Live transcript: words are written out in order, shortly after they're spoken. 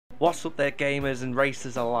What's up there, gamers and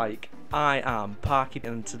racers alike? I am Parky,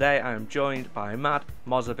 and today I am joined by Mad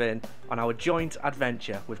MOZZABIN on our joint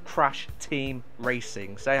adventure with Crash Team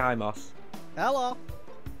Racing. Say hi, Moss. Hello.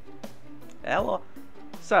 Hello.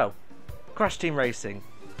 So, Crash Team Racing,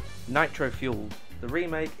 nitro-fueled. The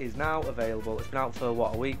remake is now available. It's been out for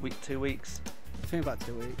what, a week, 2 weeks? I think about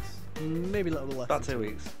 2 weeks. Maybe a little less. About 2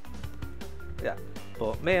 weeks. Yeah.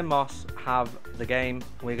 But me and Moss have the game.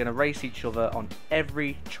 We're going to race each other on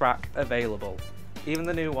every track available, even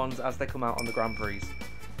the new ones as they come out on the Grand Prix.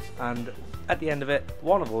 And at the end of it,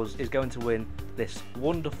 one of us is going to win this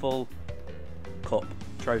wonderful cup,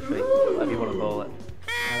 trophy, whatever you want to call it.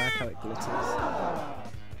 I like how it glitters.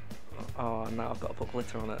 Oh, now I've got to put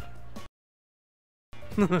glitter on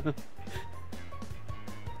it.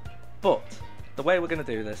 But the way we're going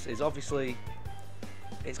to do this is obviously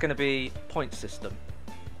it's going to be point system.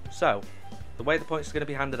 So the way the points are going to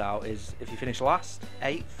be handed out is if you finish last,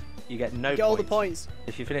 8th, you get no points. All the points.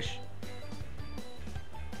 If you finish,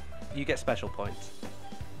 you get special points.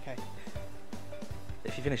 Okay.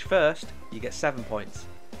 If you finish first, you get 7 points,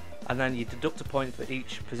 and then you deduct a point for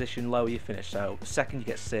each position lower you finish. So second you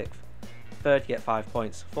get 6th, third you get 5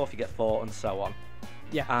 points, fourth you get 4, and so on.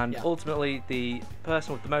 Yeah. And ultimately, the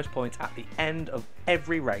person with the most points at the end of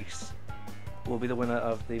every race will be the winner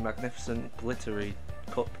of the magnificent glittery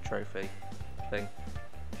cup trophy thing.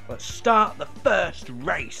 Let's start the first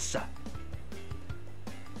race.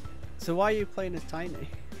 So why are you playing as Tiny?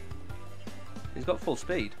 He's got full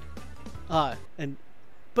speed. Ah,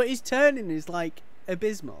 but his turning is like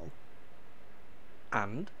abysmal.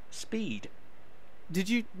 And speed. Did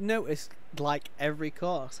you notice like every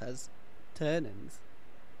course has turnings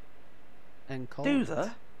and corners? Do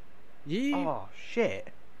they? You? Oh shit!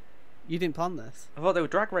 You didn't plan this? I thought they were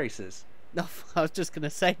drag races. No, I was just gonna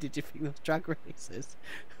say, did you think those drag races?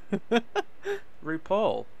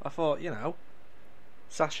 RuPaul. I thought, you know,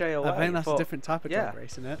 sachet away. I think that's a different type of drag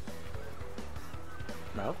race, isn't it?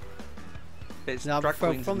 No. It's no, drag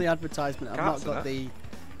from queens the advertisement, I've cats, not got the.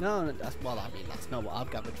 No, that's, well, I mean, that's not what I've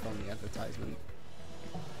gathered from the advertisement.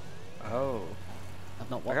 Oh. I've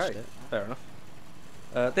not watched it. Fair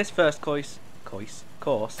enough. This first course is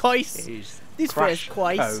this Crash first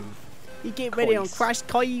course. Cove. You get ready on Crash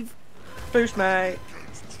Cove. Boost, mate.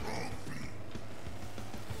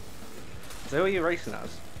 So who are you racing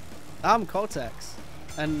as? I'm Cortex,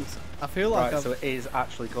 and I feel like so it is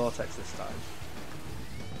actually Cortex this time.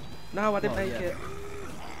 No, I didn't make it.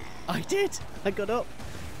 I did. I got up.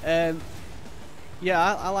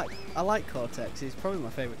 Yeah, I like Cortex. He's probably my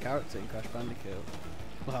favourite character in Crash Bandicoot.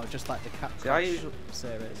 Well, just like the Cat Crash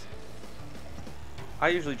series. I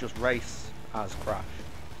usually just race as Crash.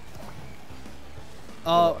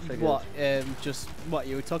 Oh, what? Just what?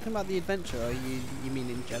 You were talking about the adventure, or you mean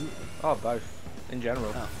in general? Oh, both. In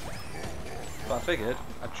general. Oh. But I figured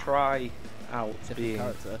I'd try out being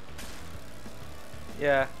character.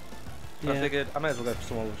 Yeah. I figured I may as well go for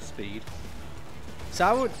someone with speed. So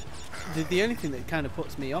I would. The only thing that kind of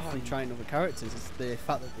puts me off in trying other characters is the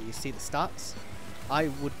fact that you see the stats. I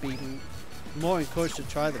would be more encouraged to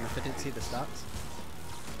try them if I didn't see the stats.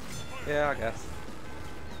 Yeah, I guess.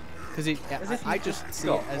 Because I just see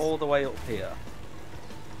got it as all the way up here.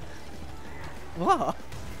 What?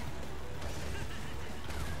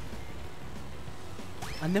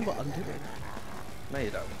 I know what I'm doing. No, you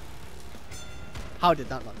don't. How did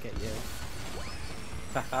that not get you?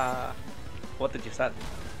 Haha. What did you send?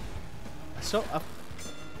 I shot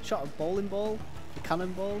a bowling ball, a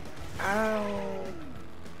cannonball. Ow!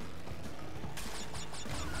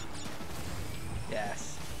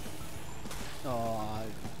 Yes. Oh, I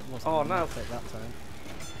wasn't no! At that time.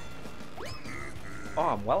 Oh,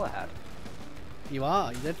 I'm well ahead. You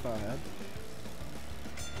are. You did far ahead.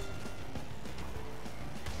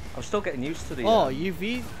 I'm still getting used to the.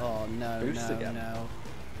 UV. Oh no, boost no, again. no.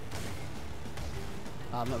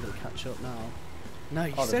 I'm not going to catch up now. No,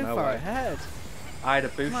 you're Oh, so no far way. ahead. I had a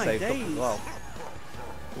boost My saved up days. as well.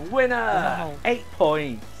 Winner! Wow. 8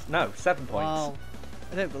 points. No, 7 points. Wow.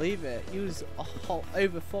 I don't believe it. He was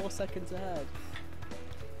over 4 seconds ahead.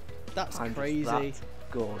 That's crazy. Just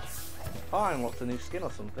that good. Oh, I unlocked a new skin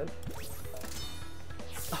or something.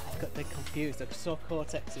 Oh, I got dead confused. I saw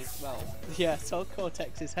Cortex's. Well, yeah, I saw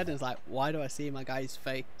Cortex's head and was like, why do I see my guy's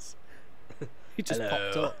face? He just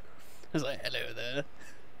popped up. I was like, hello there.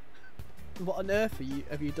 What on earth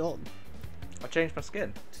have you done? I changed my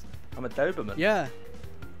skin. I'm a Doberman. Yeah.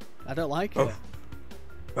 I don't like it.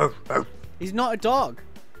 He's not a dog.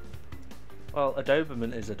 Well, a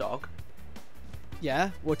Doberman is a dog.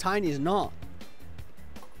 Yeah, well, Tiny is not.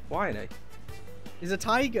 Why ain't he? He's a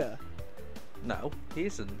tiger. No, he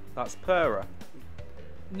isn't. That's Pura.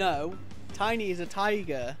 No, Tiny is a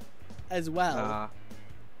tiger as well. Nah.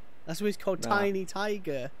 That's why he's called Tiny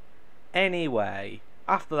Tiger. Anyway,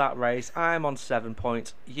 after that race, I'm on 7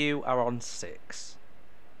 points. You are on 6.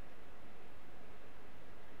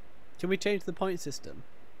 Can we change the point system?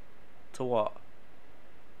 To what?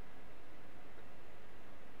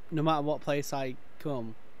 No matter what place I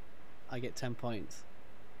come, I get 10 points.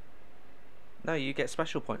 No, you get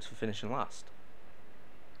special points for finishing last.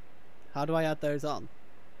 How do I add those on?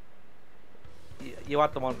 You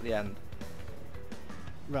add them on at the end.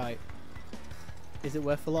 Right. Is it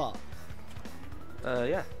worth a lot?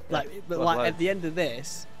 Yeah. Like, but Worth like loads. at the end of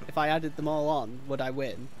this, if I added them all on, would I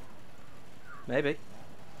win? Maybe.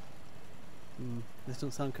 This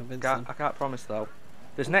doesn't sound convincing. I can't promise though.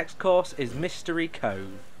 This next course is Mystery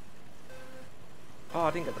Cove. Oh,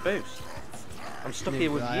 I didn't get the boost. I'm stuck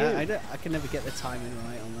here with you. I can never get the timing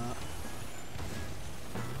right on that.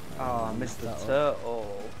 Oh, I missed the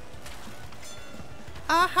turtle.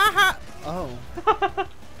 Ah ha ha! Oh.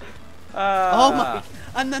 Uh, Oh my!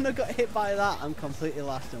 And then I got hit by that. I'm completely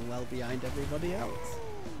lost and well behind everybody else.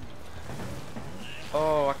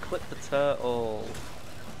 Oh, I clipped the turtle.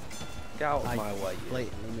 Get out of my way, you.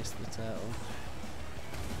 Blatantly missed the turtle.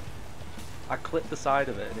 I clipped the side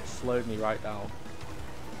of it and it slowed me right down.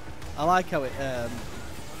 I like how it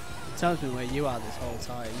tells me where you are this whole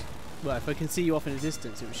time. Well, if I can see you off in a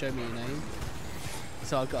distance, it will show me your name.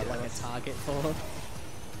 So I've got like a target for.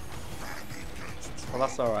 Well,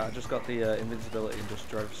 that's alright. I just got the invincibility and just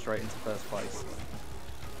drove straight into first place.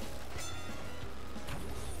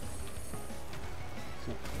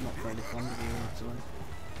 It's not very fond of you, actually.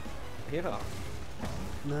 You know?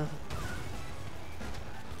 No.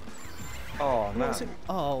 Oh, man.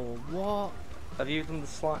 Oh, what? Have you done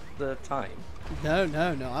the time? No,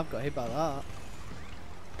 I've got hit by that.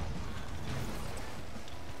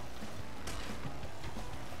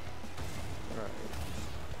 Right.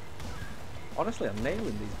 Honestly, I'm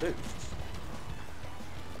nailing these boosts.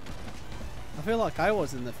 I feel like I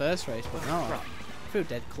was in the first race, but no, I feel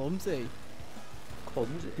dead clumsy.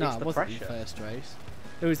 Clumsy? No, it's it the wasn't pressure. the first race.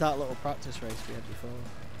 It was that little practice race we had before.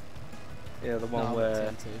 Yeah, the one No, where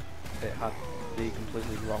TNT. it had the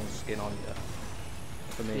completely wrong skin on you.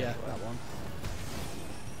 For me, Yeah, anyway. that one.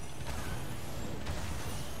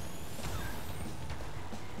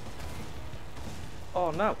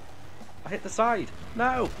 Oh no! I hit the side!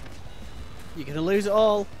 No! You're gonna lose it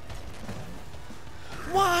all.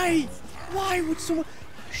 Why? Why would someone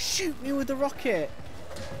shoot me with a rocket?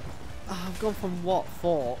 Oh, I've gone from what,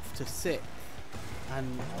 4th to 6th,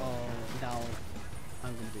 and oh, now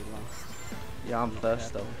I'm gonna be last. Yeah, I'm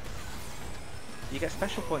first though. You get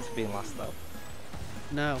special points for being last though.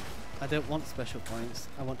 No, I don't want special points.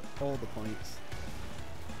 I want all the points.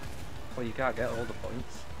 Well, you can't get all the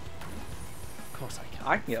points. Of course I can.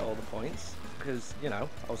 I can get all the points because, you know,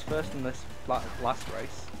 I was first in this last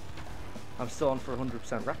race. I'm still on for a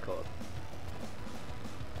 100% record.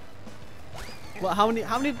 Well, how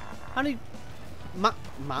many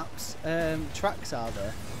maps, tracks are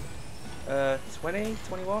there? 20,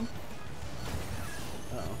 21?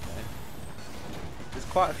 Oh, okay. There's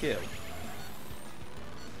quite a few.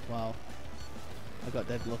 Wow. I got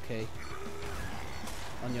dead lucky.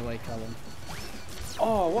 On your way, Callum.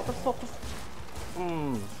 Oh, what the fuck was...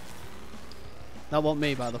 That wasn't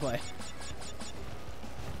me, by the way.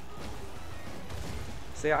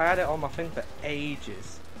 See, I had it on my thing for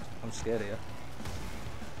ages. I'm scared of you.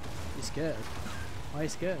 You scared? Why are you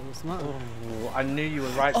scared? What's the matter? Oh, I knew you were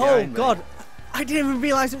right behind me. Oh God! I didn't even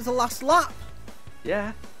realise it was the last lap.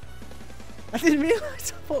 Yeah. I didn't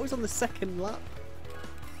realise. I thought it was on the 2nd lap.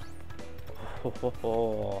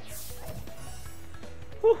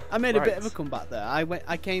 I made a bit of a comeback there.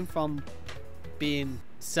 I came from being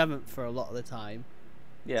 7th for a lot of the time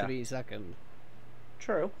to being 2nd.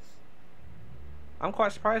 True. I'm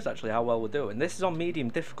quite surprised actually how well we're doing. This is on medium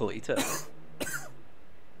difficulty too.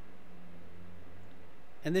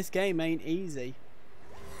 And this game ain't easy.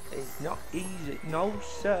 It's not easy. No,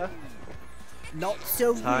 sir. Not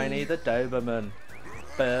so Tiny the Doberman.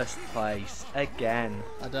 First place again.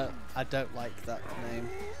 I don't like that name.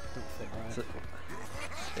 Don't fit right.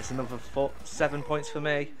 It's another 7 points for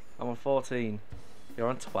me. I'm on 14. You're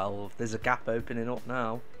on 12. There's a gap opening up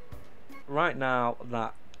now. Right now,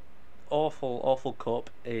 that awful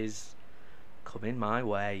cup is coming my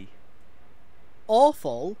way.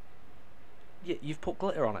 Awful? Yeah, you've put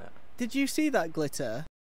glitter on it. Did you see that glitter?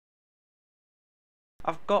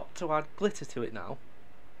 I've got to add glitter to it now.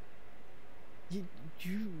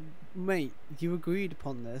 Mate, you agreed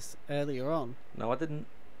upon this earlier on. No, I didn't.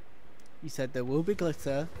 You said there will be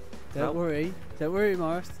glitter. No. Don't worry,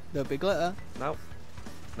 Morris. There'll be glitter. No.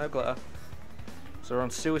 No glitter. So we're on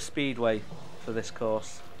Sewer Speedway for this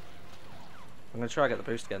course. I'm going to try to get the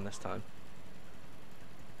boost again this time.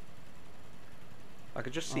 I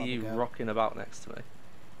could just see you rocking about next to me.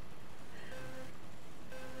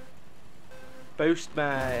 Boost me!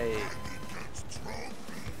 It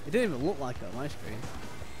didn't even look like it on my screen.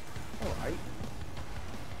 Alright.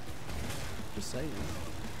 Just saying.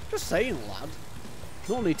 Just saying, lad.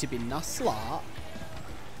 No need to be naslat.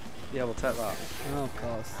 Yeah, we'll take that. Oh, of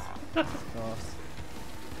course. Of course.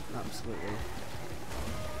 Absolutely.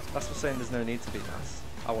 That's for saying there's no need to be nice.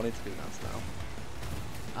 I wanted to be nice now.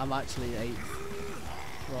 I'm actually 8th.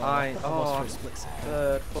 Well, I was for a split second.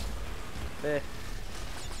 3rd, 5th.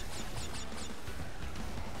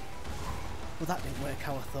 Well, that didn't work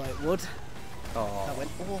how I thought it would. Oh. That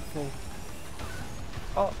went awful.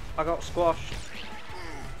 Oh, I got squashed.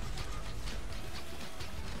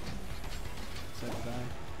 So did I.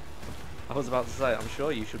 I was about to say, I'm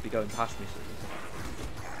sure you should be going past me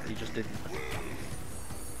soon. You just didn't.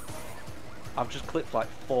 I've just clipped like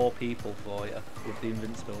 4 people for you with the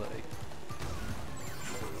invincibility.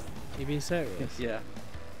 You being serious? Yeah.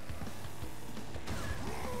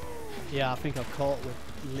 Yeah, I think I've caught with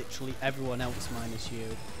literally everyone else minus you.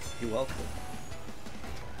 You're welcome.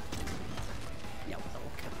 Yeah,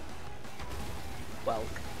 welcome. Welcome.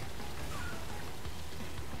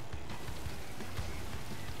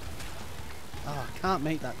 Oh, I can't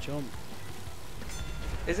make that jump.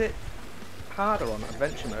 Is it harder on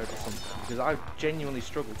adventure mode or something? Because I genuinely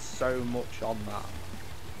struggled so much on that.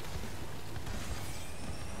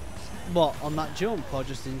 What, on that jump or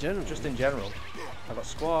just in general? Just in general. I got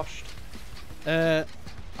squashed. I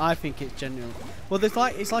think it's general. Well, there's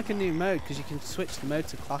like it's like a new mode because you can switch the mode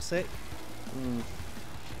to classic,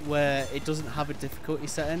 where it doesn't have a difficulty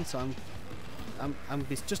setting. So I'm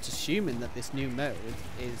just assuming that this new mode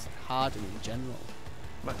is harder in general.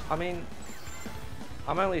 I mean,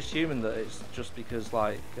 I'm only assuming that it's just because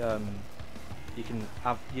like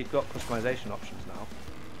you've got customization options now.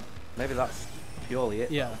 Maybe that's purely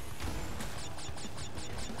it. Yeah.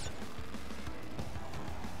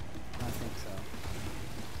 I think so.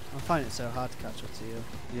 I find it so hard to catch up to you.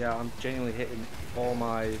 Yeah, I'm genuinely hitting all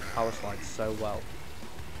my power slides so well.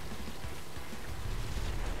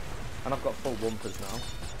 And I've got full bumpers now.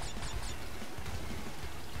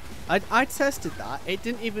 I tested that. It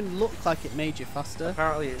didn't even look like it made you faster.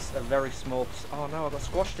 Apparently it's a very small... Oh no, I got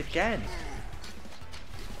squashed again!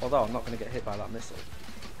 Although I'm not going to get hit by that missile.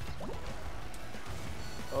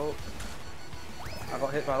 Oh. I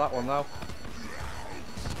got hit by that one though.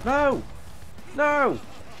 No! No!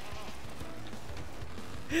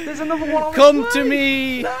 There's another one on Come the to way.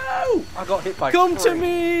 me! No! I got hit by Come 3. to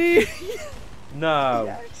me! No.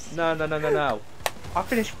 Yes. No, no, no, no, no. I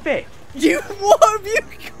finished 5th. What have you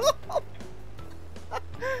got?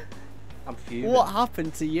 I'm fuming. What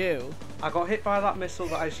happened to you? I got hit by that missile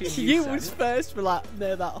that I assumed You sent. was first for like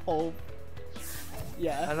near that whole.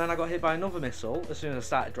 Yeah. And then I got hit by another missile as soon as I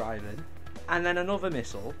started driving. And then another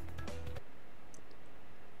missile.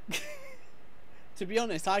 To be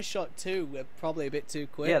honest, I shot 2 probably a bit too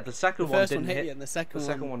quick. Yeah, the second one first didn't one hit hit you, and the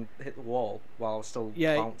second one hit the wall while I was still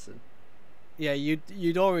Yeah. bouncing. Yeah,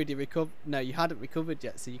 you'd already recovered. No, you hadn't recovered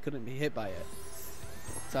yet, so you couldn't be hit by it.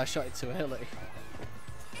 So I shot it too early.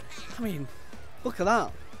 I mean, look at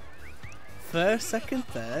that. First, second,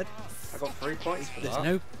 third. I got 3 points for There's that.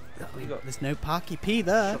 no, there's no Parky P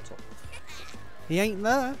there. Shut up. He ain't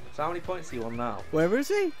there. So how many points are you on now? Where is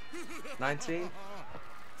he? 19?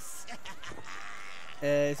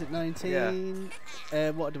 Is it 19? Yeah.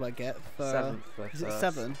 What do I get for? 7 for Is it first.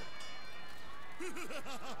 7?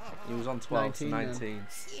 He was on 12, so 19 19.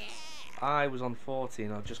 I was on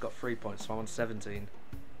 14, I've just got 3 points, so I'm on 17.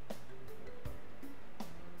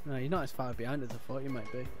 No, you're not as far behind as I thought you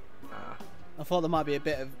might be. Nah. I thought there might be a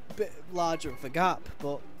bit larger of a gap,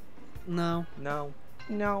 but no. No.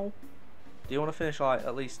 No. Do you want to finish like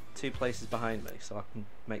at least 2 places behind me so I can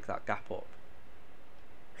make that gap up?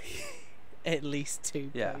 At least 2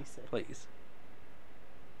 Yeah, places. please.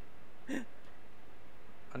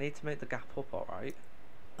 I need to make the gap up, alright?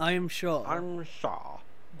 I am sure I'm sure.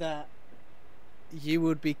 that you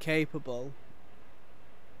would be capable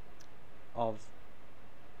Of...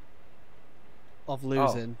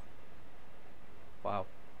 losing. Wow.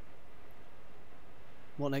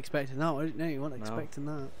 Wasn't expecting that. No, you weren't No. expecting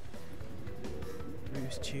that.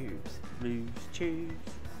 Bruce Tubes. Blues Chews.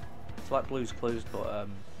 It's like Blues Clues, but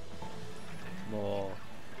more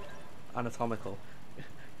anatomical.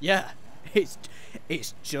 Yeah, it's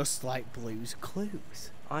just like Blue's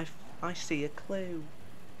Clues. I see a clue.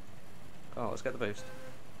 Oh, let's get the boost.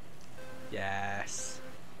 Yes.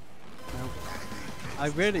 No. I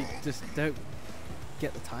really just don't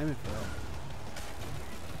get the timing for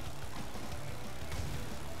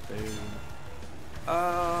it. Boom.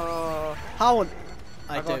 How on...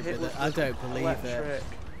 I I got don't hit believe with it. I the don't believe it. electric.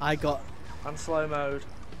 I got And slow mode.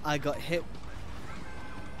 I got hit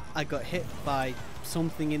by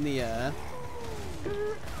something in the air,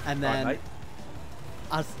 and then Right,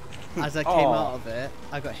 as I came out of it,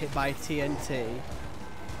 I got hit by TNT,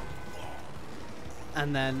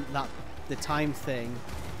 and then the time thing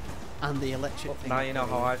and the electric thing. now you know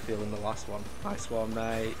how I feel in the last one. Nice one,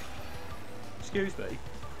 mate. Excuse me.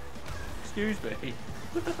 Excuse me.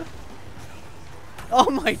 Oh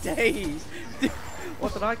my days!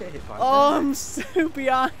 What did I get hit by? Oh, I'm so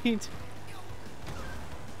behind.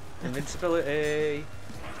 Invincibility.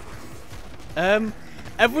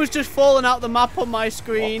 Everyone's just falling out the map on my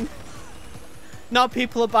screen. Now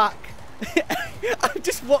people are back. I've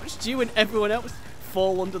just watched you and everyone else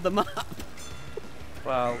fall under the map.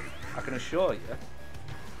 Well, I can assure you,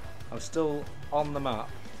 I'm still on the map.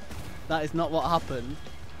 That is not what happened.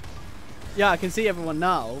 Yeah, I can see everyone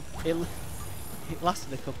now. It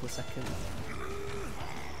lasted a couple of seconds.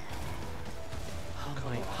 Oh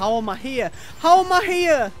my, how am I here? How am I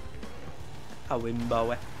here? A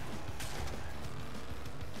wimbo.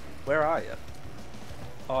 Where are you?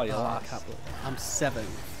 Oh, you're Oh, I last. can't believe it. I'm 7th.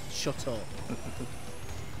 Shut up.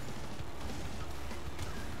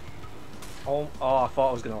 Oh, I thought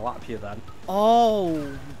I was going to lap you then.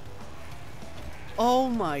 Oh. Oh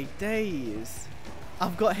my days.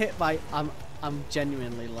 I've got hit by... I'm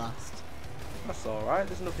genuinely last. That's alright,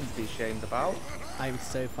 there's nothing to be ashamed about. I'm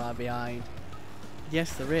so far behind.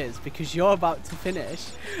 Yes, there is, because you're about to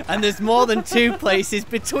finish, and there's more than 2 places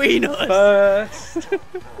between us. First!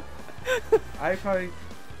 I've probably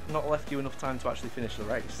not left you enough time to actually finish the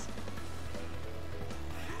race.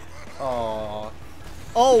 Oh.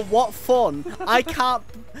 Oh, what fun! I can't...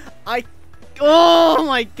 Oh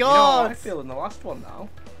my You know god! how I feel in the last one now.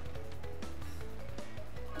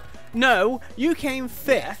 No, you came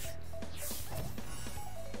 5th.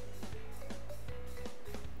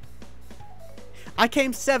 I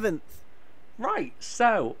came 7th. Right,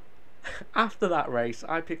 so after that race,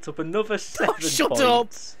 I picked up another 7 shut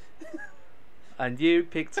points. And you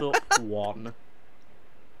picked up 1.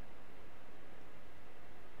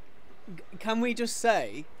 Can we just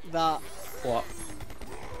say that What?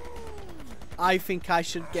 I think I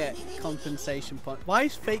should get compensation points? Why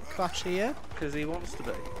is Fake Crash here? Because he wants to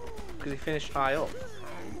be. Because he finished high up.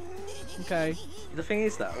 Okay. The thing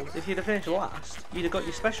is though, if you'd have finished last, you'd have got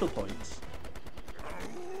your special points.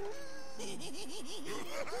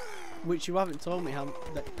 Which you haven't told me how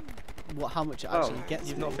much it actually gets.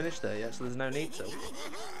 You've me. not finished there yet, so there's no need to.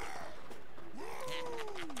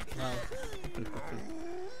 Well,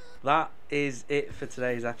 That is it for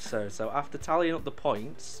today's episode. So after tallying up the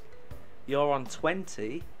points, you're on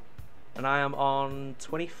 20 and I am on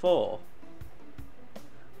 24.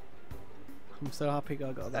 I'm so happy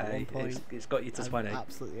I got that 1 point. It's got you to 20. I'm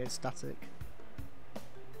absolutely ecstatic.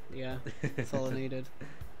 Yeah, that's all I needed.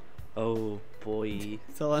 Oh boy.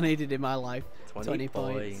 That's all I needed in my life. 20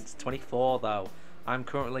 points. 24 though. I'm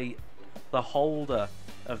currently the holder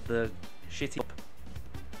of the shitty...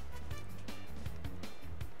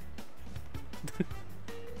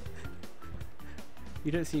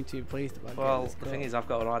 You don't seem too pleased about Well, getting this the thing cup. is I've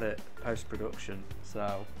got to add it post-production,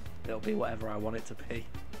 so it'll be whatever I want it to be.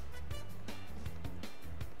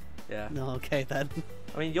 Yeah. No, okay then.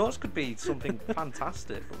 I mean, yours could be something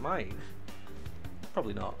fantastic, but mine,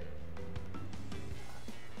 probably not.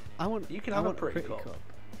 You can have a pretty cup.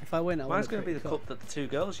 If I win, I want Mine's a going to be pretty the cup that the 2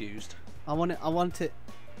 girls used. I want it. I want it.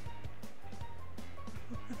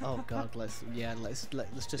 Oh God, let's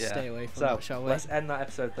just stay away from that, shall we? Let's end that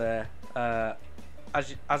episode there.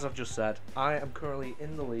 As I've just said, I am currently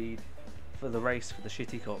in the lead for the race for the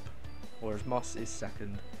shitty cup, whereas Moss is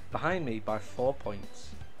second, behind me by 4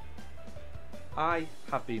 points. I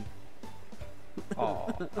have been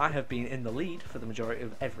in the lead for the majority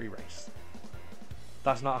of every race.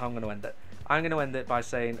 That's not how I'm going to end it. I'm going to end it by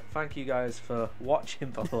saying thank you guys for watching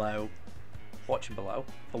below. For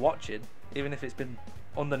watching, even if it's been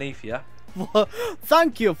underneath you.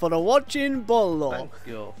 Thank you for watching below. Thank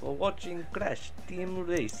you for watching Crash Team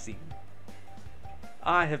Racing.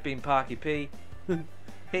 I have been Parky P.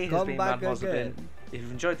 He has been Mad MOZZABIN. If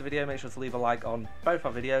you've enjoyed the video, make sure to leave a like on both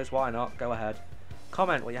our videos. Why not? Go ahead.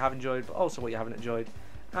 Comment what you have enjoyed, but also what you haven't enjoyed.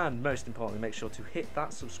 And most importantly, make sure to hit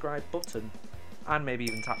that subscribe button and maybe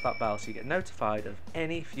even tap that bell so you get notified of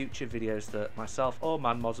any future videos that myself or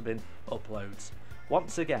Mad MOZZABIN uploads.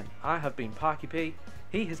 Once again, I have been Parky P.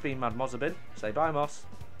 He has been Mad MOZZABIN. Say bye, Moss.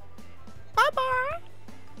 Bye bye.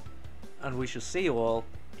 and we shall see you all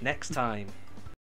next time.